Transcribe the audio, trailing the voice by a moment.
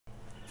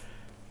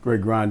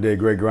Great grind day,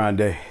 great grind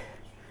day.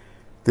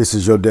 This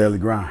is your daily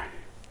grind.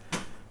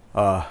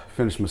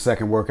 Finished my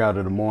second workout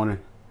of the morning.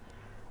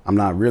 I'm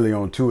not really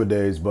on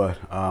two-a-days, but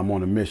I'm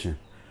on a mission.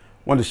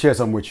 Wanted to share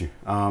something with you.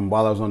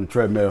 While I was on the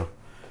treadmill,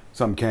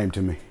 something came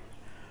to me.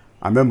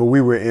 I remember we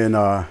were in,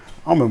 I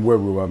don't remember where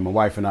we were, my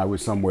wife and I were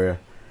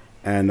somewhere,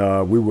 and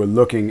we were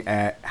looking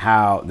at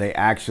how they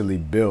actually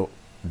built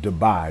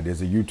Dubai.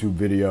 There's a YouTube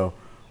video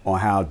on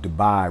how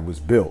Dubai was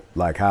built,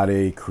 like how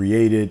they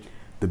created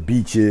the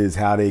beaches,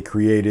 how they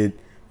created,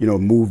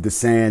 moved the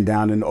sand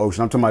down in the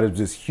ocean. I'm talking about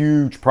this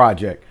huge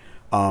project.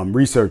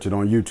 Research it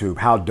on YouTube,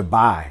 how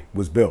Dubai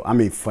was built. I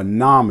mean,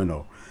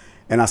 phenomenal.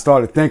 And I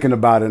started thinking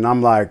about it, and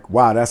I'm like,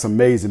 wow, that's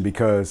amazing,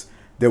 because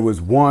there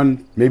was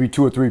one, maybe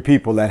two or three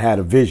people that had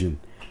a vision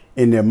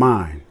in their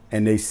mind.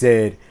 And they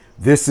said,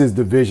 this is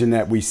the vision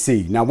that we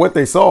see. Now, what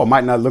they saw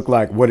might not look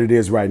like what it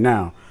is right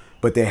now,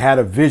 but they had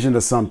a vision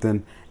of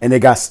something and they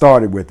got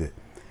started with it.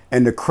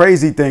 And the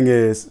crazy thing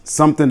is,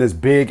 something as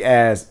big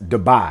as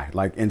Dubai,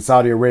 like in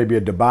Saudi Arabia,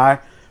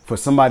 Dubai, for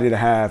somebody to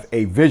have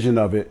a vision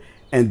of it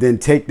and then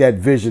take that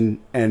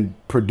vision and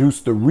produce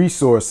the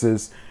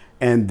resources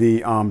and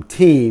the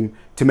team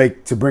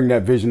to bring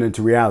that vision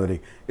into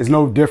reality is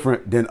no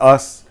different than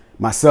us,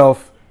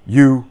 myself,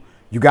 you.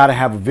 You got to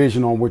have a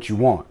vision on what you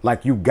want.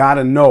 Like, you got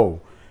to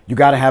know, you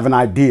got to have an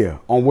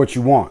idea on what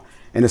you want.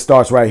 And it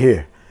starts right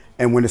here.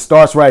 And when it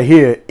starts right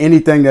here,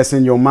 anything that's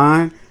in your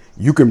mind,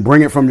 you can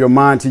bring it from your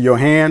mind to your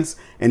hands.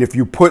 And if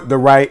you put the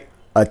right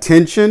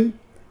attention,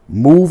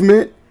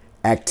 movement,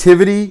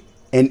 activity,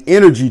 and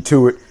energy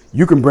to it,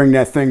 you can bring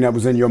that thing that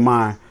was in your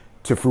mind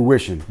to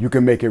fruition. You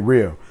can make it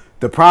real.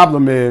 The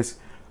problem is,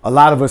 a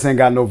lot of us ain't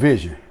got no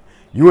vision.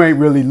 You ain't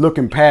really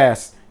looking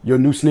past your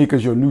new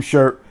sneakers, your new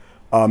shirt,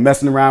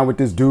 messing around with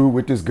this dude,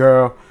 with this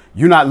girl.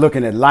 You're not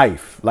looking at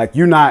life. Like,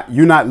 you're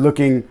not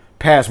looking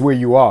past where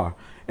you are.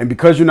 And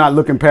because you're not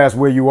looking past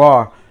where you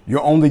are,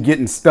 you're only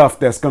getting stuff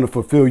that's going to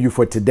fulfill you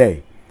for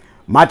today.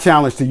 My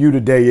challenge to you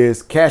today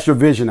is cast your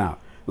vision out.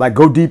 Like,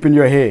 go deep in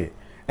your head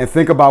and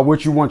think about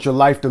what you want your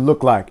life to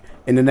look like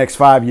in the next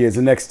 5 years,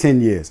 the next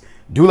 10 years.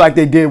 Do like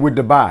they did with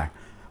Dubai.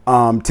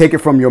 Take it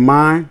from your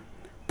mind,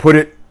 put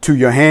it to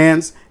your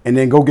hands, and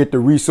then go get the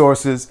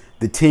resources,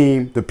 the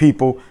team, the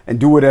people, and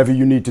do whatever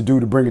you need to do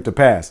to bring it to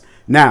pass.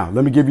 Now,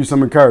 let me give you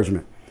some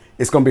encouragement.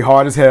 It's going to be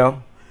hard as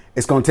hell.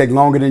 It's going to take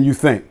longer than you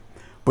think.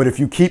 But if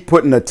you keep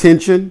putting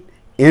attention,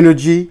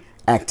 energy,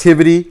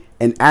 activity,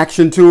 and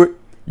action to it,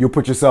 you'll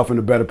put yourself in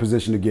a better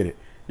position to get it.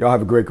 Y'all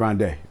have a great grind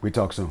day. We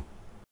talk soon.